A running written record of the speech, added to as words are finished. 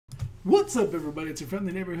What's up, everybody? It's your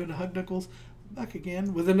friendly neighborhood HugKnuckles, back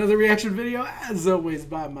again with another reaction video, as always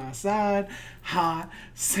by my side, Hot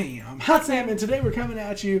Sam. Hot Sam, and today we're coming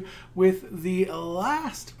at you with the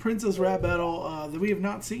last Princess Rap Battle that we have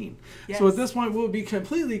not seen. Yes. So at this point, we'll be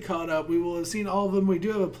completely caught up. We will have seen all of them. We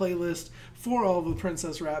do have a playlist for all of the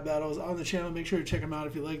Princess Rap Battles on the channel. Make sure to check them out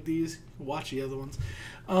if you like these. Watch the other ones.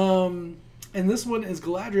 And this one is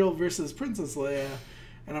Galadriel versus Princess Leia.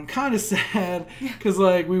 And I'm kind of sad because,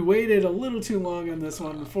 like, we waited a little too long on this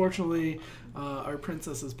one. Unfortunately, our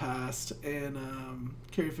princess has passed, and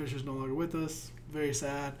Carrie Fisher's no longer with us. Very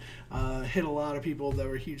sad. Hit a lot of people that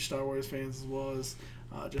were huge Star Wars fans, as well as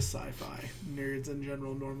just sci-fi nerds in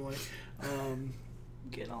general normally.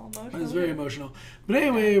 Get all emotional. It was very emotional. But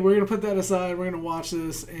anyway, we're going to put that aside. We're going to watch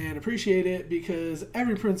this and appreciate it, because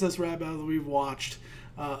every Princess Rap Battle that we've watched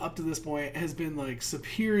up to this point has been, like,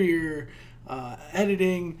 superior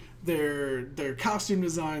editing, their costume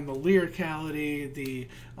design, the lyricality, the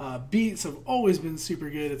beats have always been super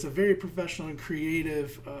good. It's a very professional and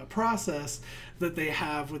creative process that they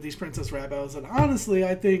have with these Princess Rap Battles. And honestly,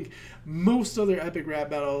 I think most other epic rap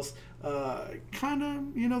battles kind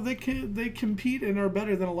of, you know, they compete and are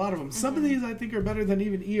better than a lot of them. Some of these I think are better than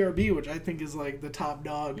even ERB, which I think is like the top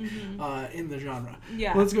dog in the genre.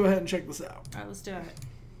 Yeah. Let's go ahead and check this out. All right, let's do it.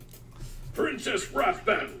 Princess Rap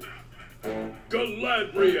Battle.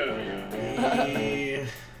 Galadriel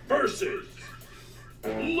versus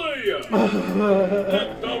Leia.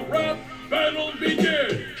 Let the rap battle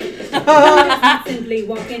begin. Simply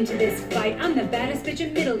walk into this fight. I'm the baddest bitch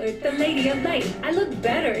in Middle Earth, the lady of light. I look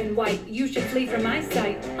better in white. You should flee from my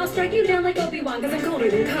sight. I'll strike you down like Obi-Wan, cause I'm colder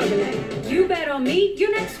than carbonite. You bet on me,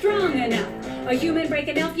 you're not strong enough. A human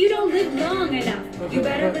breaking elf, you don't live long enough. You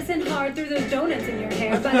better listen hard through those donuts in your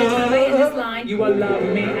hair. By the time I hit this line, you will love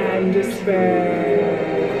me and despair.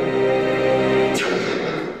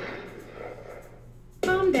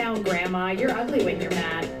 Calm down, Grandma. You're ugly when you're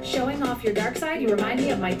mad. Showing off your dark side, you remind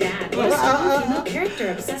me of my dad. You're a strong female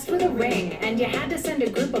character obsessed with a ring, and you had to send a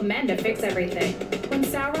group of men to fix everything. When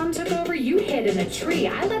Sauron took over, you hid in a tree.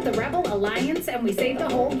 I led the Rebel Alliance, and we saved the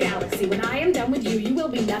whole galaxy. When I am done with you, you will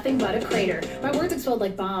be nothing but a crater. My words explode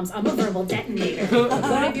like bombs. I'm a verbal detonator.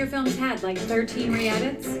 One of your films had like 13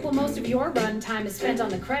 re-edits? Well, most of your run time is spent on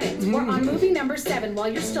the credits. We're on movie number 7 while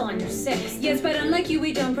you're still on your 6. Yes, but unlike you,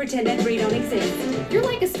 we don't pretend that we don't exist. You're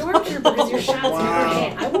like a stormtrooper because your shots never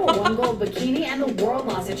hit. I wore one gold bikini and the world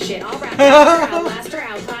lost its shit. I'll rap faster, outlaster,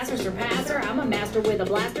 outclasser, surpasser. I'm a master with a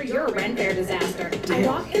blaster. You're a Ren Fair disaster. I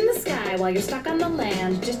walk in the sky while you're stuck on the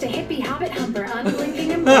land. Just a hippie hobbit humper,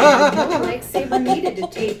 unblinking and bland. No lightsaber needed to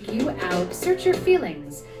take you out. Search your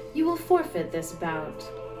feelings. You will forfeit this bout.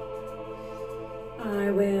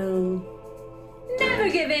 I will never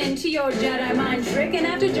give in to your Jedi mind trick. And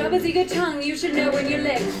after Jabba's eager tongue, you should know when you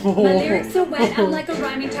lick. My lyrics are wet, I'm like a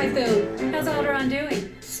rhyming typhoon. How's Alderaan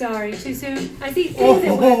doing? Sorry, too soon? I see things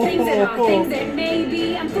that were, things that are, things that may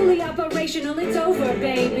be. I'm fully operational, it's over,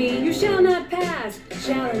 baby. You shall not pass.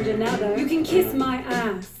 Challenge another. You can kiss my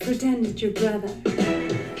ass. Pretend it's your brother.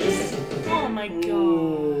 Oh my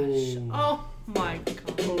gosh. Oh my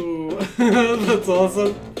god. Oh, that's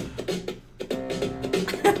awesome.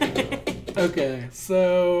 Okay,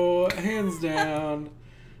 so hands down,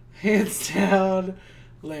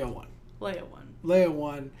 Leia won. Leia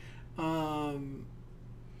won.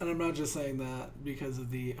 And I'm not just saying that because of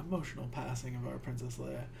the emotional passing of our Princess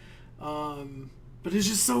Leia. But it's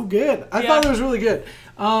just so good. I thought it was really good.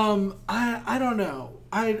 I don't know.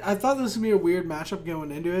 I thought this would be a weird matchup going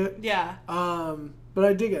into it. Yeah. But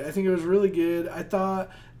I dig it. I think it was really good. I thought,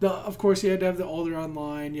 of course, you had to have the Alderaan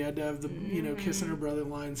line. You had to have the, you know, kissing her brother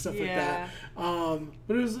line, stuff like that.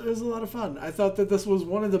 But it was a lot of fun. I thought that this was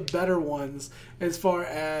one of the better ones as far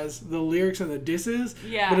as the lyrics and the disses.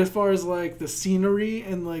 Yeah. But as far as, like, the scenery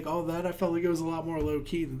and, like, all that, I felt like it was a lot more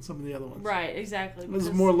low-key than some of the other ones. Right, exactly. It was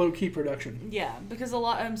more low-key production. Yeah, because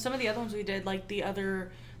some of the other ones we did, like, the other...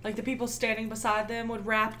 Like, the people standing beside them would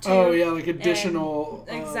rap, too. Oh, yeah, like additional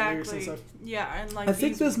exactly. lyrics and stuff. Yeah, and, like, I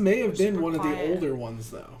think this may have been one of the older ones,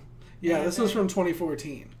 though. Yeah, this was from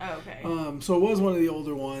 2014. Oh, okay. So it was one of the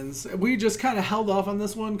older ones. We just kind of held off on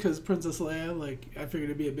this one because Princess Leia, like, I figured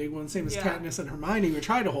it'd be a big one. Same as Katniss and Hermione. We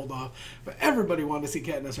tried to hold off, but everybody wanted to see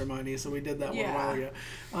Katniss and Hermione, so we did that one a while ago.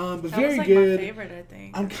 But that very was, like, good. My favorite, I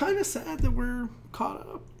think. I'm kind of sad that we're caught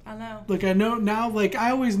up. I know. Like, I know now, like, I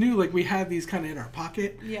always knew, like, we had these kind of in our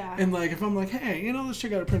pocket. Yeah. And, like, if I'm like, hey, you know, let's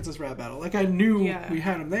check out a Princess Rap Battle. Like, I knew we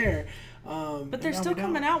had them there. But they're still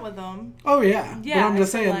coming out with them. Oh, yeah. But I'm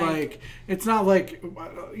just saying, like, it's not like,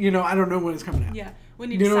 you know, I don't know when it's coming out. Yeah. We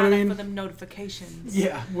need You to know what sign I mean? up for them notifications.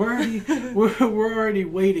 Yeah, we're already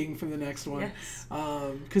waiting for the next one. Yes.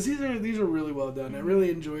 Because these are really well done. I really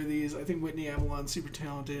enjoy these. I think Whitney Avalon's super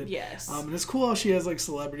talented. Yes. And it's cool how she has like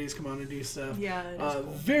celebrities come on and do stuff. Yeah, it is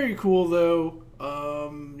cool. Very cool though.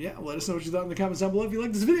 Yeah, let us know what you thought in the comments down below. If you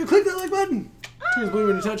like this video, click that like button. Turns blue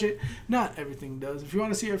when you touch it. Not everything does. If you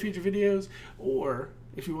want to see our future videos, or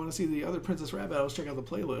if you want to see the other Princess Rap battles, check out the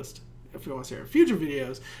playlist. If you want to see our future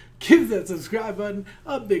videos, give that subscribe button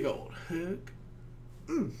a big old hook.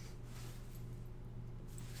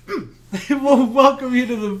 We'll welcome you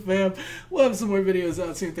to the fam. We'll have some more videos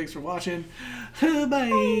out soon. Thanks for watching. Bye.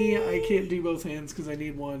 I can't do both hands because I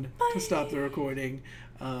need one to stop the recording,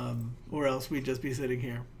 or else we'd just be sitting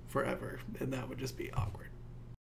here forever, and that would just be awkward.